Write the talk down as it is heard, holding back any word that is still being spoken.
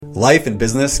Life and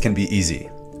business can be easy,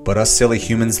 but us silly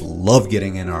humans love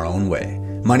getting in our own way.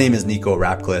 My name is Nico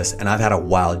Rapklis, and I've had a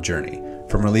wild journey.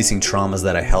 From releasing traumas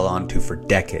that I held on to for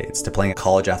decades, to playing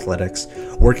college athletics,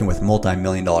 working with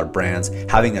multi-million-dollar brands,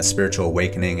 having a spiritual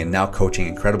awakening, and now coaching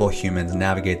incredible humans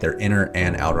navigate their inner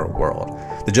and outer world.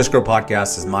 The Just Grow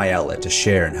podcast is my outlet to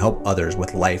share and help others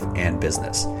with life and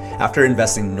business. After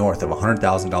investing north of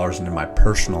 $100,000 into my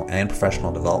personal and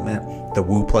professional development, the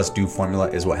Woo Plus Do formula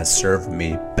is what has served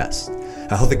me best.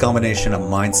 A healthy combination of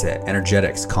mindset,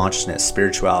 energetics, consciousness,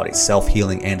 spirituality,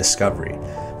 self-healing, and discovery,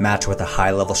 matched with a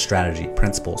high-level strategy,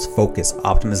 principles, focus,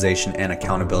 optimization, and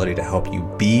accountability to help you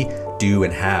be, do,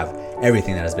 and have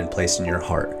everything that has been placed in your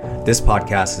heart. This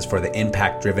podcast is for the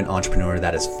impact-driven entrepreneur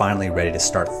that is finally ready to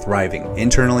start thriving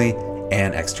internally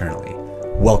and externally.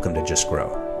 Welcome to Just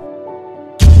Grow.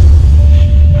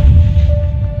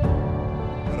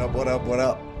 What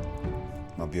up?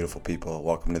 My beautiful people,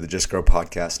 welcome to the Just Grow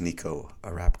podcast. Nico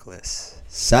Rapklis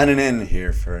signing in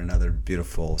here for another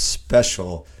beautiful,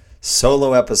 special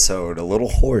solo episode. A little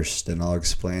hoarse, and I'll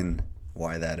explain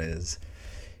why that is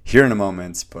here in a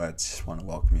moment, but just want to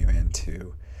welcome you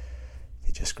into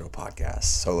the Just Grow podcast,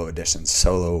 solo edition,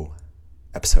 solo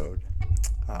episode.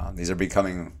 These are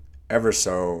becoming ever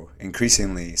so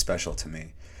increasingly special to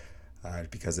me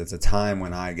because it's a time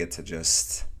when I get to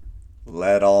just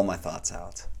let all my thoughts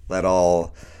out, let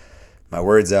all my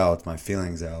words out, my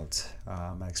feelings out,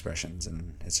 my expressions,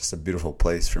 and it's just a beautiful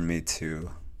place for me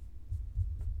to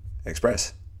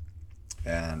express.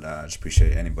 And I just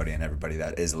appreciate anybody and everybody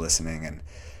that is listening, and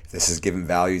if this is giving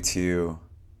value to you,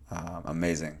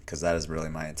 amazing, because that is really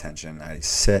my intention. I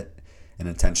set an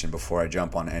intention before I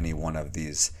jump on any one of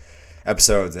these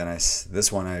episodes, and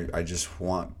this one I just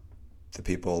want the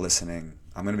people listening.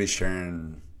 I'm going to be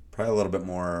sharing probably a little bit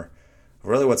more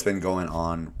really what's been going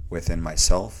on within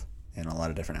myself in a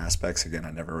lot of different aspects. Again, I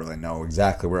never really know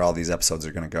exactly where all these episodes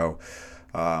are going to go.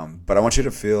 But I want you to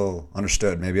feel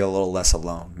understood, maybe a little less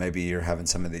alone. Maybe you're having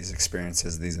some of these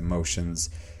experiences, these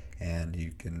emotions, and you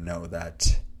can know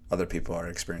that other people are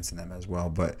experiencing them as well.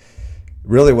 But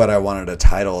really what I wanted to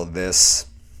title this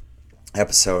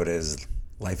episode is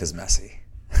Life is Messy.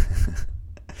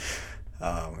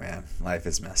 Oh man, life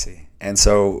is messy. And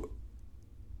so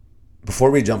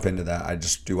before we jump into that, I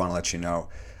just do want to let you know,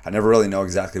 I never really know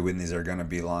exactly when these are going to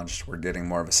be launched. We're getting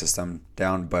more of a system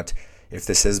down, but if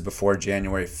this is before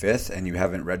January 5th and you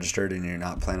haven't registered and you're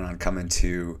not planning on coming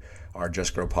to our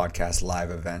Just Grow podcast live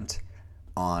event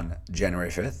on January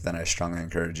 5th, then I strongly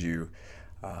encourage you,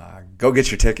 go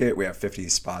get your ticket. We have 50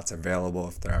 spots available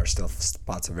if there are still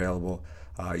spots available.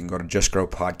 You can go to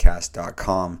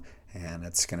justgrowpodcast.com, and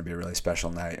it's going to be a really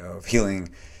special night of healing,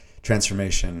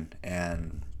 transformation,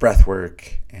 and breath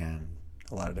work, and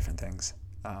a lot of different things.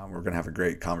 We're going to have a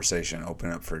great conversation,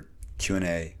 open up for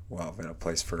Q&A. We'll have a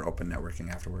place for open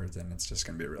networking afterwards, and it's just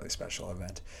going to be a really special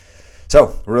event.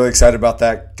 So we're really excited about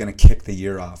that. Going to kick the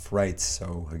year off right.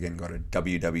 So again, go to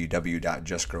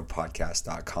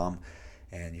www.justgrowpodcast.com,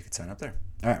 and you can sign up there.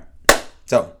 All right.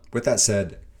 So with that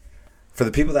said, for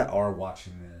the people that are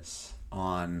watching this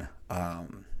on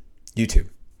YouTube,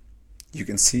 you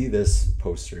can see this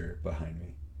poster behind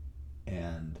me,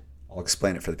 and I'll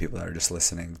explain it for the people that are just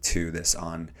listening to this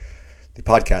on the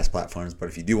podcast platforms. But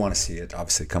if you do want to see it,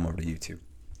 obviously come over to YouTube.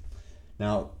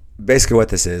 Now, basically what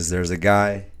this is, there's a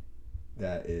guy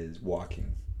that is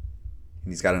walking, and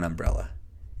he's got an umbrella,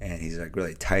 and he's like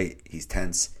really tight. He's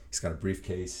tense. He's got a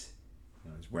briefcase.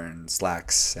 He's wearing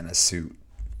slacks and a suit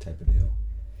type of deal.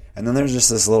 And then there's just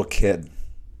this little kid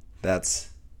that's,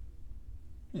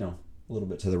 a little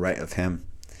bit to the right of him,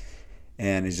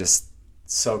 and he's just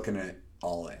soaking it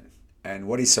all in. And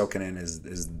what he's soaking in is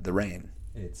the rain.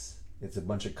 It's a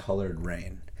bunch of colored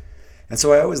rain. And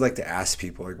so I always like to ask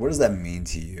people, like, what does that mean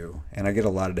to you? And I get a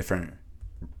lot of different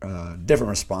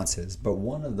responses. But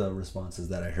one of the responses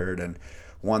that I heard, and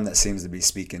one that seems to be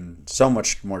speaking so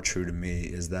much more true to me,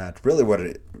 is that really what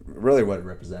it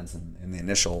represents in the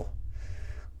initial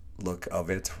look of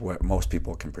it, what most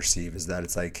people can perceive, is that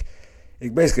it's like,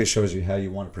 it basically shows you how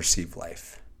you want to perceive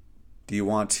life. Do you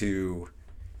want to,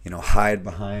 hide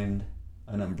behind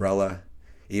an umbrella,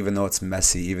 even though it's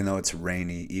messy, even though it's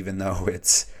rainy, even though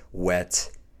it's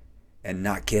wet, and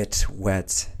not get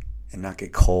wet and not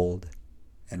get cold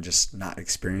and just not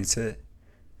experience it?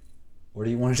 Or do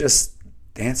you want to just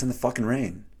dance in the fucking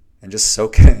rain and just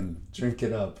soak it in, drink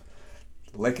it up,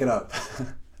 lick it up?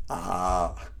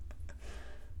 Right?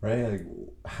 Like,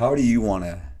 how do you want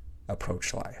to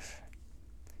approach life?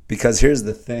 Because here's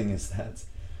the thing, is that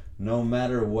no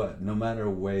matter what,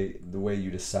 the way you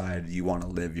decide you want to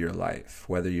live your life,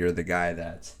 whether you're the guy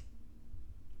that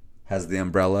has the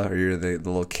umbrella, or you're the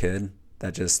little kid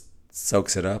that just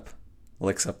soaks it up,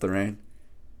 licks up the rain,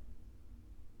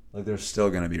 like there's still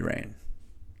going to be rain.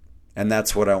 And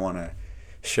that's what I want to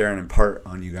share and impart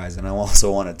on you guys. And I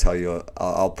also want to tell you,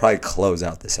 I'll probably close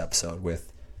out this episode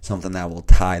with something that will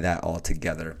tie that all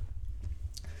together.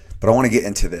 But I want to get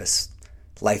into this.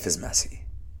 Life is messy.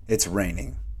 It's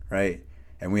raining, right?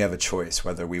 And we have a choice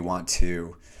whether we want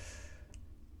to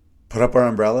put up our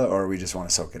umbrella or we just want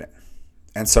to soak it in.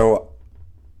 And so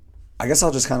I guess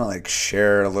I'll just kind of like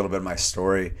share a little bit of my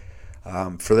story.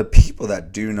 For the people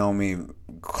that do know me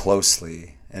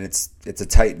closely, and it's a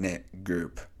tight-knit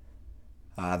group,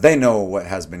 they know what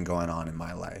has been going on in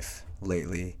my life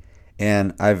lately.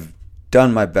 And I've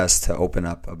done my best to open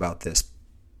up about this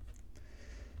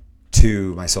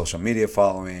to my social media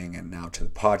following and now to the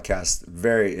podcast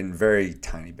in very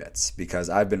tiny bits, because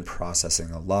I've been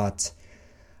processing a lot.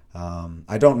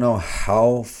 I don't know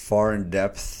how far in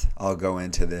depth I'll go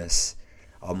into this.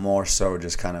 I'll more so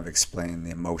just kind of explain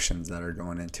the emotions that are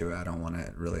going into it. I don't want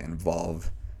to really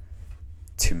involve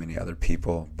too many other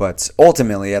people. But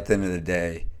ultimately, at the end of the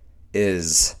day,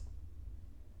 is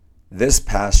this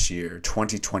past year,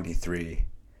 2023,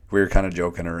 we were kind of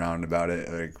joking around about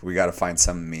it. Like, we got to find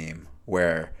some meme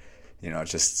where,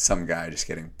 it's just some guy just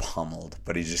getting pummeled,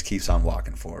 but he just keeps on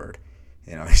walking forward.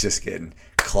 He's just getting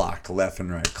clocked left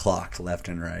and right, clocked left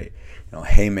and right.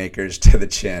 Haymakers to the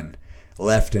chin,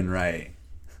 left and right.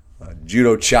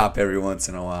 Judo chop every once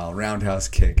in a while, roundhouse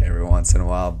kick every once in a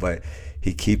while, but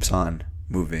he keeps on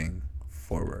moving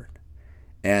forward.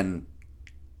 And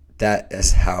that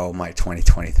is how my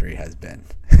 2023 has been.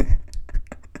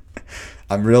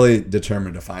 I'm really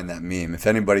determined to find that meme. If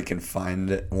anybody can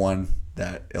find one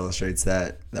that illustrates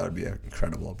that, that would be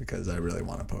incredible, because I really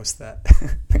want to post that. I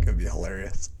think it would be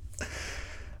hilarious.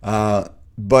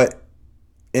 But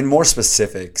in more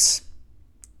specifics,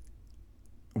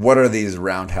 what are these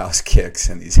roundhouse kicks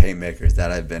and these haymakers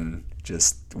that I've been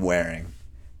just wearing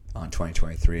on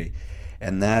 2023?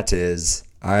 And that is,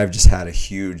 I've just had a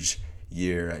huge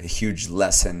year, a huge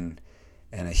lesson,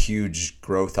 and a huge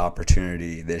growth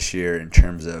opportunity this year in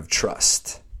terms of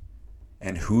trust,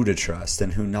 and who to trust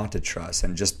and who not to trust,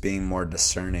 and just being more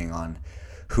discerning on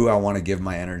who I want to give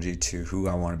my energy to, who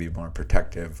I want to be more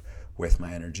protective with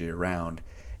my energy around.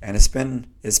 And it's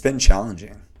been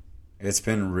challenging. It's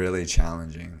been really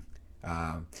challenging.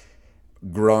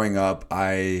 Growing up,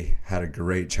 I had a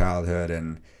great childhood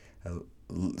and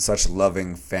such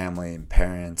loving family and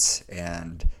parents,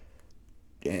 and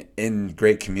in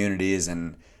great communities,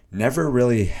 and never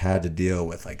really had to deal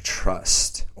with like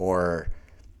trust or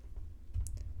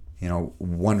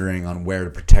wondering on where to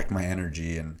protect my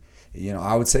energy. And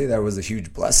I would say that was a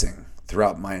huge blessing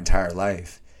throughout my entire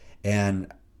life.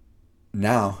 And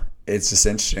now it's just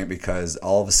interesting, because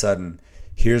all of a sudden,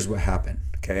 here's what happened.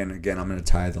 Okay, and again, I'm going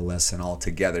to tie the lesson all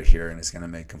together here, and it's going to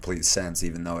make complete sense,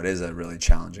 even though it is a really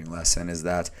challenging lesson, is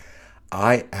that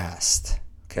I asked.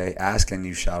 Okay, ask and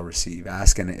you shall receive.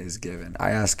 Ask and it is given. I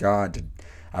asked God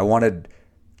I wanted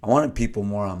people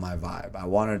more on my vibe. I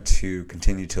wanted to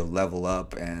continue to level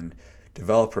up and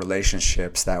develop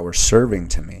relationships that were serving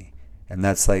to me. And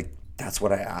that's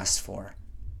what I asked for,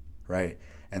 right?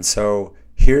 And so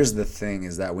here's the thing,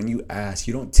 is that when you ask,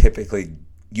 you don't typically,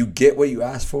 you get what you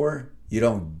ask for, you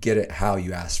don't get it how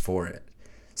you asked for it.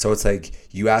 So it's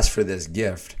like you ask for this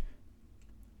gift,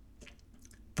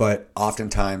 but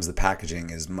oftentimes the packaging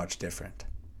is much different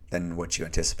than what you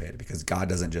anticipated, because God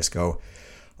doesn't just go,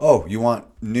 oh, you want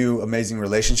new amazing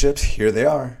relationships? Here they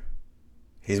are.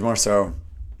 He's more so,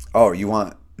 oh, you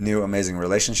want new amazing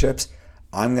relationships?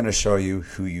 I'm going to show you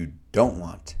who you don't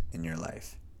want in your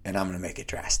life, and I'm going to make it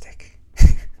drastic.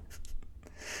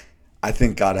 I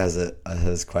think God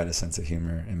has quite a sense of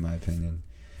humor, in my opinion,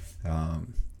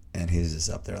 and he's just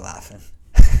up there laughing.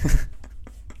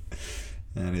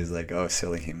 And he's like, oh,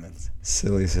 silly humans.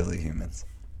 Silly humans.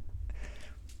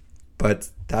 But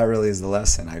that really is the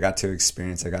lesson. I got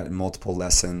multiple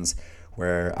lessons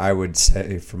where I would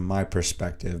say, from my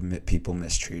perspective, people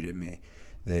mistreated me.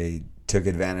 They took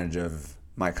advantage of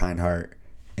my kind heart,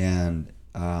 and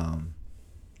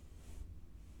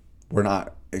were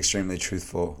not extremely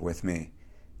truthful with me.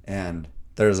 And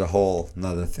there's a whole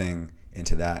another thing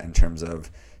into that in terms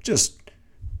of just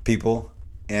people,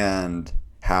 and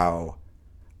how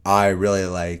I really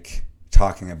like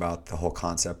talking about the whole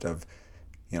concept of,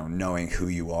 knowing who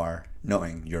you are,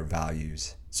 knowing your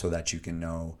values, so that you can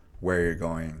know where you're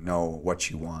going, know what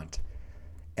you want.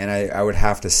 And I would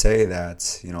have to say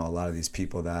that, a lot of these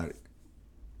people that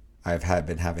I've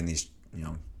been having these,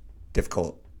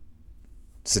 difficult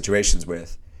situations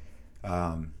with,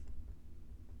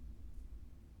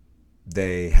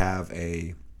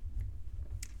 they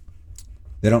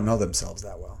don't know themselves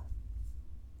that well.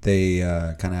 They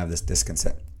kind of have this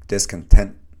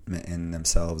discontentment in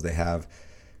themselves. They have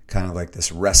kind of like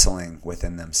this wrestling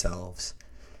within themselves.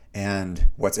 And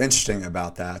what's interesting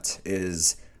about that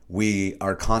is we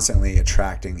are constantly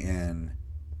attracting in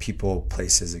people,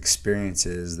 places,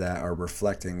 experiences that are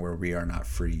reflecting where we are not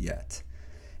free yet.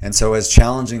 And so as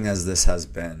challenging as this has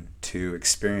been to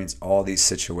experience all these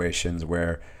situations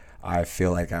where I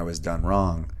feel like I was done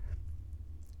wrong,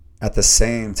 at the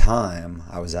same time,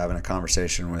 I was having a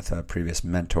conversation with a previous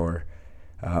mentor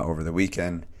over the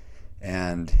weekend,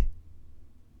 and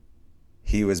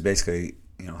he was basically,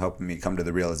 helping me come to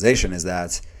the realization is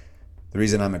that the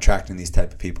reason I'm attracting these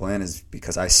type of people in is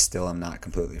because I still am not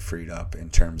completely freed up in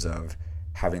terms of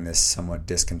having this somewhat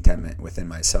discontentment within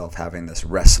myself, having this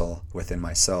wrestle within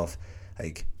myself,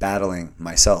 like battling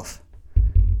myself,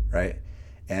 right?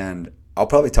 And I'll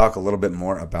probably talk a little bit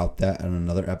more about that in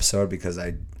another episode because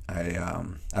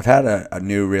I've had a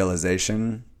new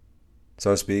realization,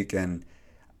 so to speak, and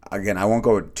again, I won't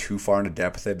go too far into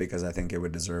depth with it because I think it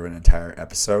would deserve an entire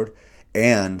episode.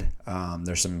 And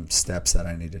there's some steps that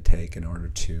I need to take in order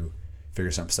to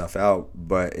figure some stuff out,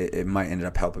 but it might end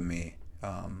up helping me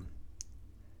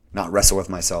not wrestle with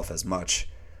myself as much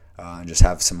and just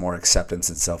have some more acceptance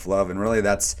and self-love. And really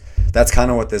that's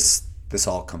kind of what this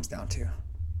all comes down to.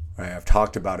 Right? I've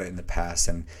talked about it in the past,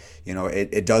 and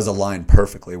it does align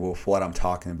perfectly with what I'm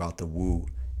talking about, the woo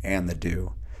and the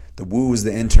do. The woo is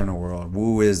the internal world.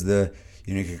 Woo is the,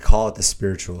 you could call it the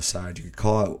spiritual side. You could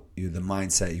call it the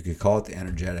mindset. You could call it the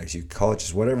energetics. You could call it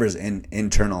just whatever is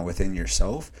internal within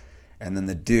yourself. And then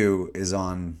the do is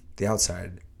on the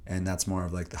outside. And that's more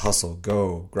of like the hustle,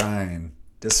 go, grind,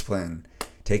 discipline,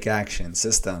 take action,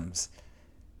 systems,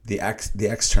 the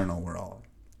external world,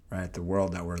 right? The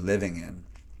world that we're living in.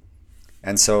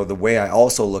 And so the way I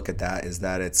also look at that is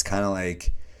that it's kind of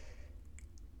like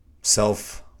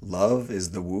self-love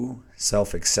is the woo,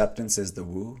 self-acceptance is the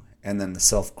woo, and then the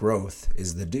self-growth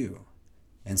is the do.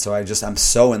 And so I'm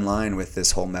so in line with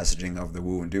this whole messaging of the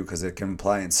woo and do because it can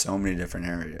apply in so many different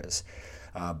areas.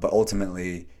 But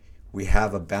ultimately, we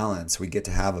have a balance. We get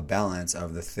to have a balance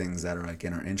of the things that are like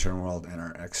in our internal world and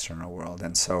our external world.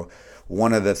 And so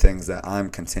one of the things that I'm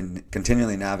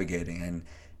continually navigating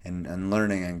and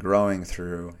learning and growing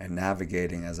through and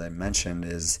navigating, as I mentioned,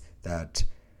 is that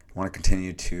I want to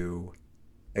continue to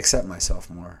accept myself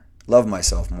more, love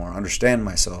myself more, understand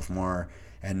myself more,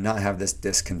 and not have this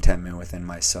discontentment within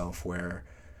myself where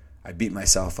I beat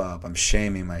myself up, I'm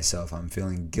shaming myself, I'm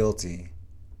feeling guilty,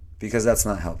 because that's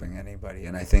not helping anybody.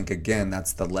 And I think, again,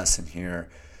 that's the lesson here.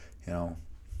 The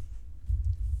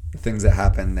things that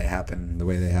happen, they happen the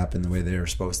way they are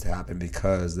supposed to happen,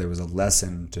 because there was a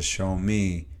lesson to show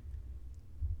me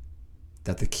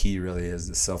that the key really is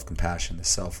the self-compassion, the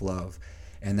self-love.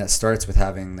 And that starts with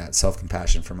having that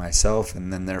self-compassion for myself,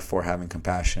 and then therefore having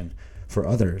compassion for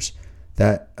others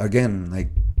that, again, like,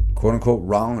 quote-unquote,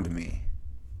 wronged me.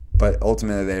 But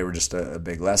ultimately, they were just a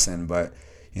big lesson. But,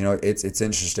 it's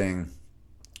interesting.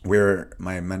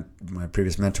 My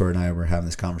previous mentor and I were having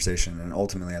this conversation, and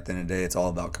ultimately, at the end of the day, it's all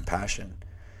about compassion.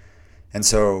 And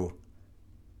so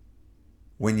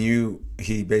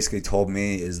he basically told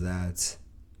me is that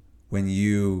when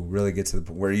you really get to the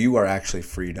point where you are actually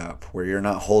freed up, where you're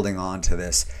not holding on to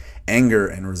this anger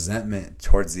and resentment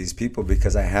towards these people,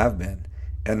 because I have been.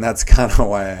 And that's kind of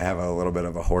why I have a little bit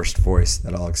of a hoarse voice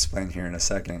that I'll explain here in a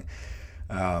second.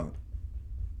 I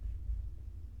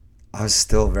was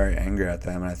still very angry at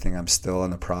them, and I think I'm still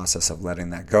in the process of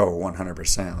letting that go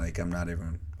 100%. Like,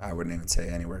 I wouldn't even say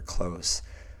anywhere close,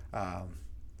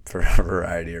 for a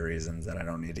variety of reasons that I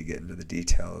don't need to get into the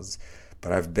details.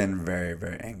 But I've been very,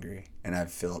 very angry, and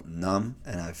I've felt numb,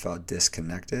 and I've felt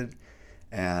disconnected,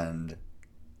 and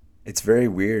it's very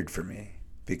weird for me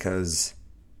because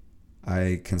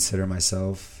I consider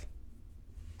myself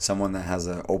someone that has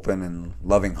an open and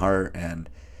loving heart and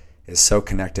is so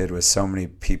connected with so many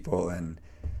people, and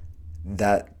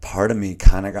that part of me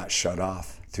kind of got shut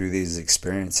off through these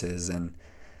experiences, and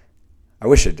I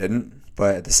wish it didn't,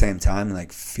 but at the same time,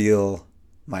 like, feel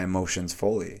my emotions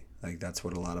fully. Like, that's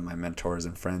what a lot of my mentors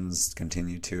and friends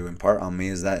continue to impart on me,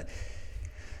 is that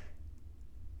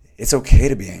it's okay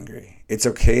to be angry. It's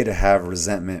okay to have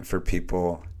resentment for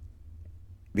people,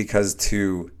 because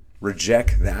to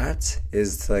reject that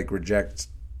is to, like, reject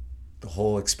the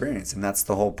whole experience. And that's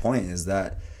the whole point, is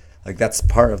that, like, that's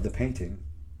part of the painting.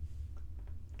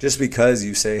 Just because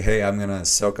you say, hey, I'm going to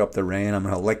soak up the rain, I'm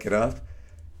going to lick it up,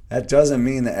 that doesn't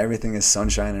mean that everything is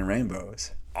sunshine and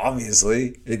rainbows.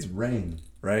 Obviously, it's rain,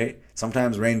 right?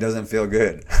 Sometimes rain doesn't feel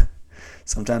good.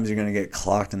 Sometimes you're going to get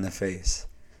clocked in the face.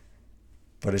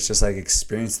 But it's just like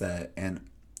experience that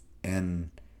and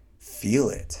feel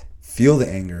it. Feel the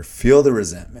anger, feel the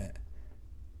resentment.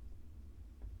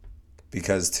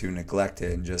 Because to neglect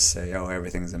it and just say, oh,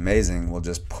 everything's amazing, will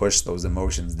just push those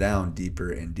emotions down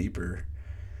deeper and deeper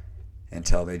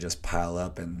until they just pile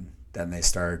up, and then they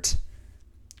start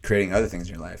creating other things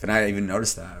in your life. And I even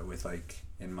noticed that with like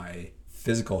in my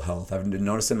physical health. I've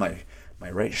noticed that my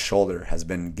right shoulder has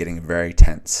been getting very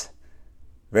tense.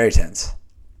 Very tense.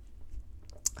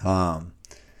 I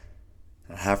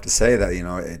have to say that, you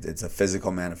know, it's a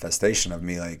physical manifestation of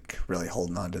me like really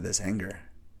holding on to this anger.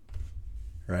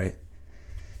 Right?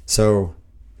 So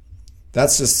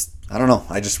that's just, I don't know.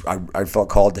 I felt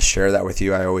called to share that with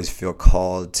you. I always feel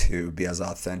called to be as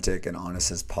authentic and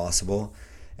honest as possible.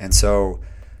 And so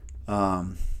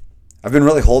I've been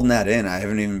really holding that in. I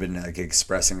haven't even been like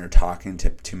expressing or talking to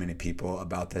too many people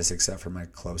about this except for my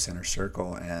close inner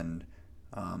circle. And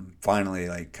finally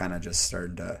like kind of just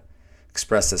started to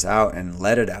express this out and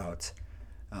let it out,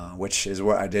 which is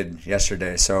what I did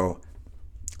yesterday. So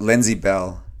Lindsay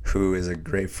Bell, who is a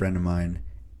great friend of mine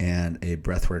and a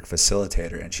breathwork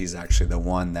facilitator, and she's actually the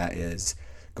one that is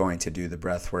going to do the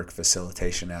breathwork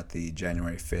facilitation at the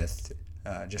January 5th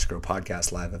Just Grow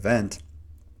Podcast live event.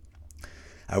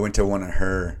 I went to one of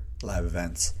her live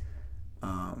events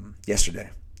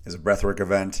yesterday. It was a breathwork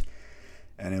event,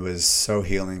 and it was so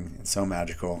healing and so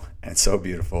magical and so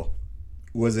beautiful.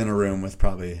 Was in a room with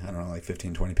probably, I don't know, like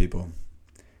 15, 20 people,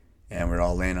 and we're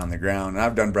all laying on the ground. And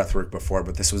I've done breathwork before,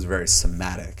 but this was very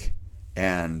somatic,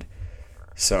 and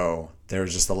so there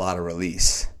was just a lot of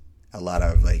release, a lot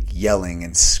of like yelling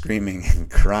and screaming and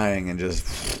crying and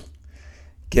just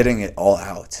getting it all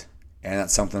out. And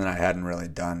that's something that I hadn't really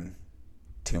done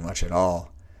too much at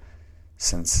all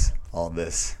since all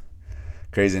this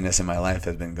craziness in my life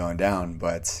has been going down.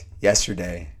 But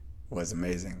yesterday was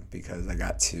amazing because I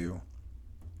got to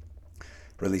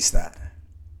release that,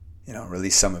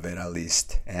 release some of it at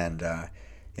least. And, I'm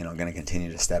going to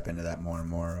continue to step into that more and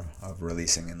more of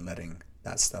releasing and letting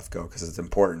that stuff go, because it's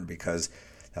important, because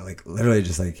that like literally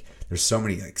just like there's so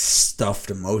many like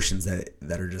stuffed emotions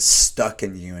that are just stuck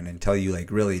in you, and until you like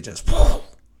really just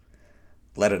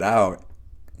let it out,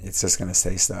 it's just going to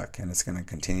stay stuck, and it's going to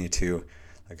continue to,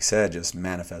 like I said, just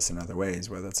manifest in other ways,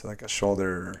 whether it's like a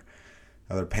shoulder or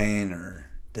other pain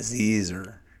or disease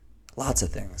or lots of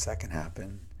things that can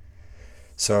happen.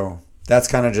 So that's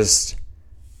kind of just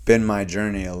been my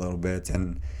journey a little bit.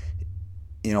 And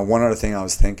one other thing I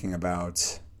was thinking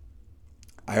about,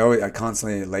 I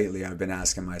constantly lately I've been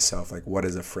asking myself, like, what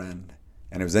is a friend?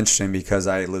 And it was interesting because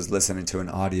I was listening to an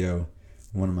audio,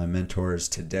 one of my mentors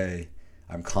today.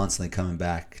 I'm constantly coming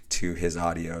back to his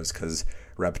audios because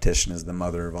repetition is the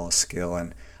mother of all skill,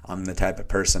 and I'm the type of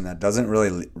person that doesn't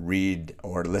really read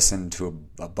or listen to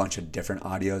a bunch of different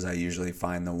audios. I usually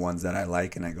find the ones that I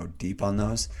like and I go deep on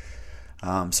those.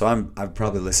 So I've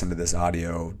probably listened to this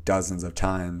audio dozens of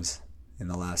times in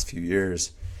the last few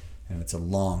years, and it's a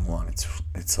long one.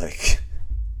 It's like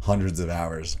hundreds of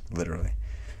hours, literally.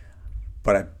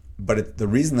 But the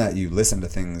reason that you listen to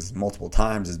things multiple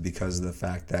times is because of the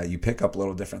fact that you pick up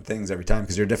little different things every time,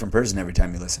 because you're a different person every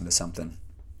time you listen to something.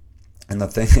 And the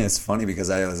thing is funny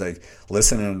because I was like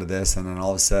listening to this, and then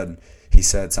all of a sudden he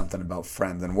said something about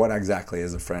friends and what exactly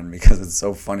is a friend, because it's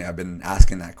so funny. I've been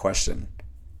asking that question.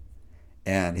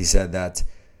 And he said that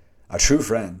a true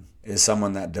friend is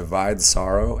someone that divides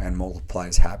sorrow and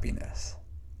multiplies happiness.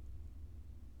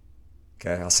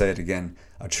 Okay, I'll say it again.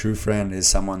 A true friend is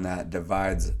someone that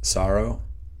divides sorrow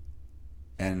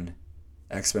and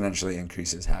exponentially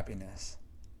increases happiness,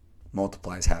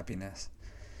 multiplies happiness.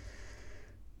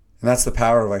 And that's the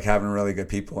power of like having really good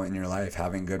people in your life,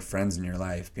 having good friends in your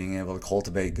life, being able to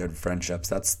cultivate good friendships.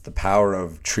 That's the power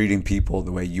of treating people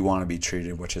the way you want to be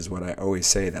treated, which is what I always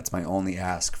say. That's my only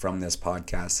ask from this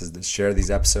podcast, is to share these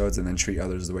episodes and then treat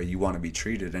others the way you want to be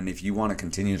treated. And if you want to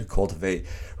continue to cultivate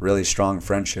really strong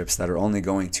friendships that are only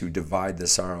going to divide the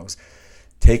sorrows,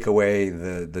 take away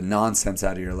the nonsense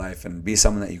out of your life, and be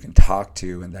someone that you can talk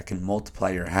to and that can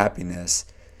multiply your happiness,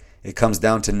 it comes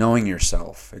down to knowing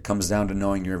yourself. It comes down to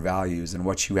knowing your values and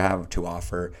what you have to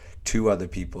offer to other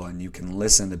people. And you can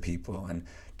listen to people and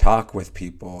talk with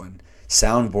people and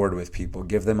soundboard with people,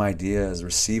 give them ideas,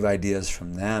 receive ideas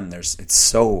from them. It's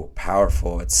so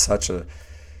powerful. It's such a,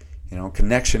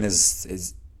 connection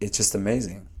is it's just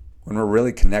amazing. When we're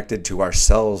really connected to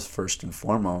ourselves first and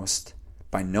foremost,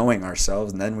 by knowing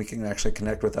ourselves, and then we can actually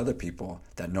connect with other people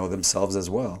that know themselves as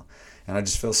well. And I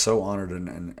just feel so honored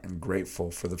and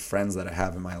grateful for the friends that I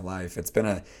have in my life. It's been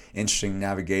an interesting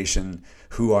navigation.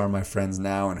 Who are my friends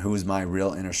now and who's my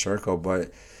real inner circle?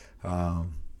 But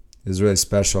it was really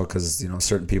special because,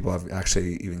 certain people have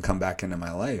actually even come back into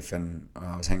my life. And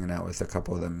I was hanging out with a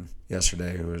couple of them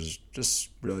yesterday who was just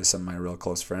really some of my real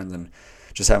close friends, and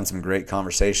just having some great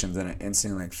conversations, and it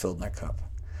instantly filled my cup.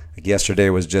 Like yesterday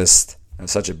was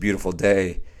such a beautiful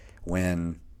day,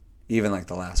 when even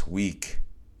the last week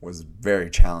was very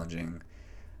challenging.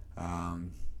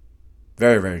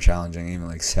 Very, very challenging.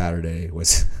 Even Saturday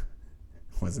was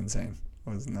insane. It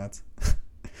was nuts.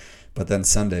 But then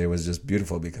Sunday was just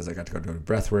beautiful because I got to go to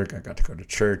breath work. I got to go to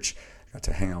church. I got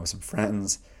to hang out with some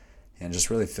friends, and just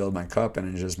really filled my cup.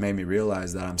 And it just made me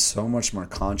realize that I'm so much more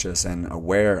conscious and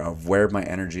aware of where my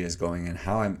energy is going and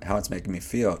how it's making me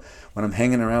feel when I'm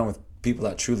hanging around with people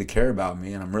that truly care about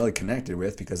me and I'm really connected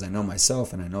with, because I know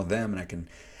myself and I know them, and I can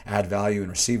add value and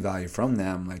receive value from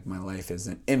them. My life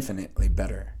is infinitely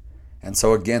better. And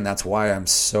so again, that's why I'm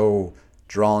so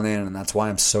drawn in, and that's why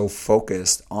I'm so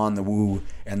focused on the woo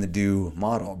and the do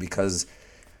model, because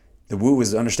the woo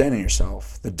is understanding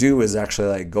yourself. The do is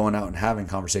actually going out and having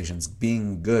conversations,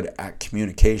 being good at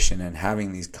communication and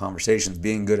having these conversations,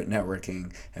 being good at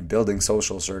networking and building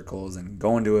social circles and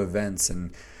going to events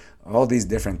and all these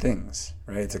different things,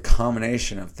 right? It's a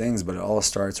combination of things, but it all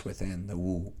starts within the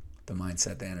woo, the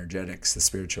mindset, the energetics, the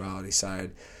spirituality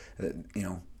side,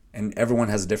 and everyone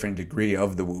has a different degree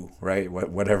of the woo, right?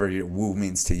 Whatever your woo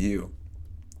means to you.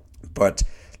 But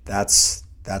that's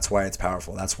why it's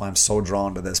powerful. That's why I'm so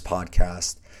drawn to this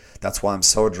podcast. That's why I'm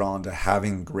so drawn to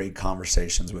having great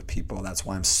conversations with people. That's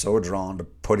why I'm so drawn to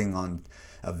putting on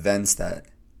events that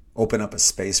open up a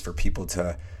space for people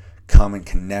to come and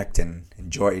connect and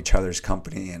enjoy each other's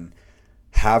company and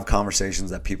have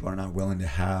conversations that people are not willing to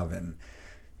have, and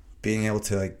being able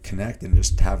to connect and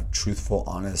just have truthful,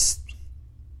 honest,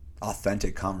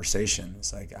 authentic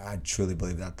conversations. I truly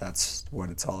believe that that's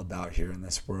what it's all about here in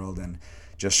this world, and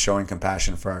just showing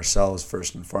compassion for ourselves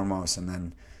first and foremost, and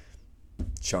then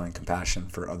showing compassion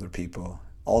for other people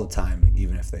all the time,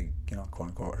 even if they, quote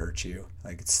unquote, hurt you.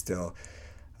 It's still,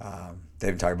 they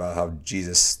even talk about how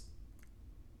Jesus,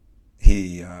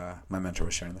 my mentor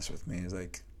was sharing this with me, is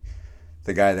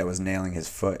the guy that was nailing his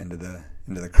foot into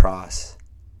the cross.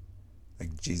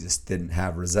 Jesus didn't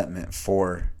have resentment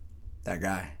for that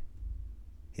guy.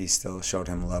 He still showed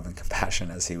him love and compassion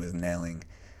as he was nailing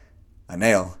a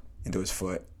nail into his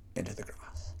foot into the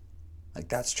cross.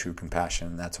 That's true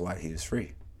compassion. That's why he was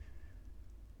free.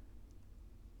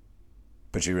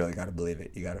 But you really got to believe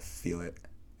it. You got to feel it.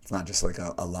 It's not just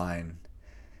a line.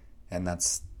 And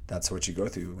that's what you go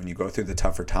through. When you go through the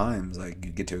tougher times, you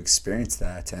get to experience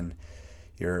that, and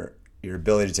your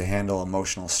ability to handle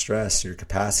emotional stress, your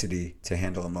capacity to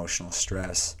handle emotional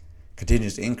stress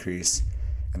continues to increase.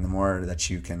 And the more that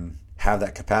you can have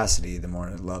that capacity, the more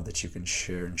love that you can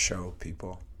share and show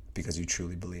people, because you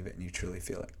truly believe it and you truly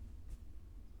feel it.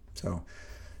 So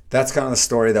that's kind of the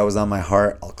story that was on my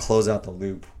heart. I'll close out the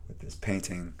loop with this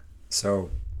painting. So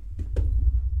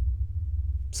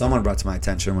someone brought to my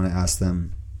attention when I asked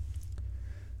them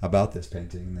about this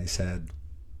painting, and they said,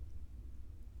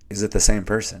 "Is it the same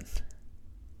person?"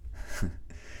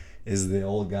 Is the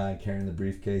old guy carrying the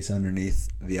briefcase underneath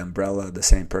the umbrella the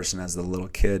same person as the little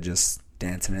kid just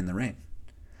dancing in the rain?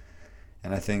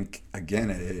 And I think, again,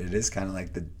 it is kind of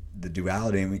the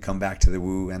duality, and we come back to the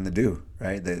woo and the do,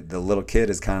 right? The little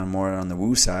kid is kind of more on the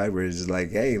woo side, where it's just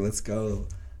hey, let's go,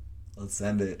 let's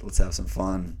end it, let's have some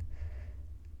fun.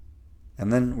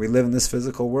 And then we live in this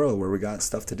physical world where we got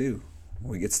stuff to do.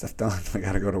 We get stuff done. We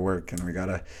got to go to work, and we got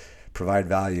to provide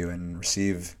value and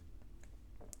receive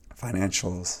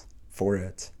financials for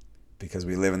it, because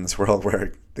we live in this world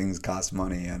where things cost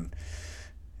money, and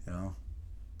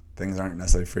things aren't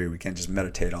necessarily free. We can't just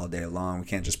meditate all day long. We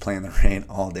can't just play in the rain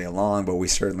all day long, but we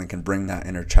certainly can bring that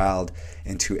inner child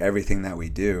into everything that we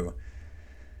do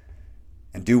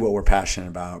and do what we're passionate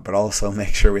about, but also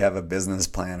make sure we have a business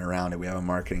plan around it. We have a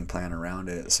marketing plan around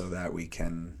it, so that we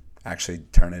can actually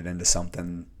turn it into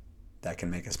something that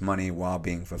can make us money while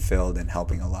being fulfilled and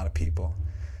helping a lot of people.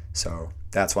 So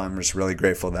that's why I'm just really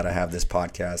grateful that I have this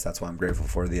podcast. That's why I'm grateful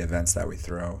for the events that we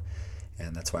throw.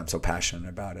 And that's why I'm so passionate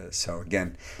about it. So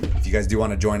again, if you guys do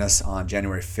want to join us on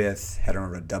January 5th, head on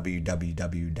over to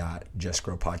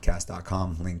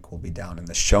www.justgrowpodcast.com. Link will be down in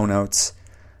the show notes.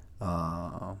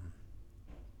 And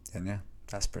yeah,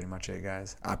 that's pretty much it,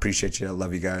 guys. I appreciate you. I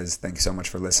love you guys. Thank you so much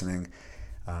for listening.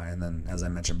 And then, as I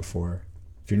mentioned before,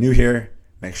 if you're new here,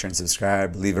 make sure and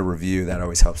subscribe. Leave a review. That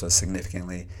always helps us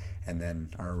significantly. And then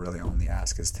our really only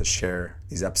ask is to share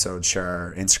these episodes, share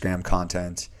our Instagram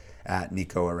content at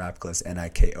Nico Arapkiles,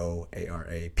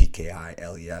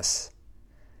 NIKOARAPKILES,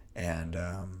 and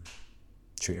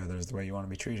treat others the way you want to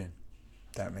be treated.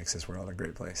 That makes this world a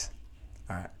great place.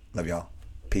 All right. Love y'all.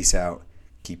 Peace out.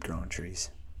 Keep growing trees.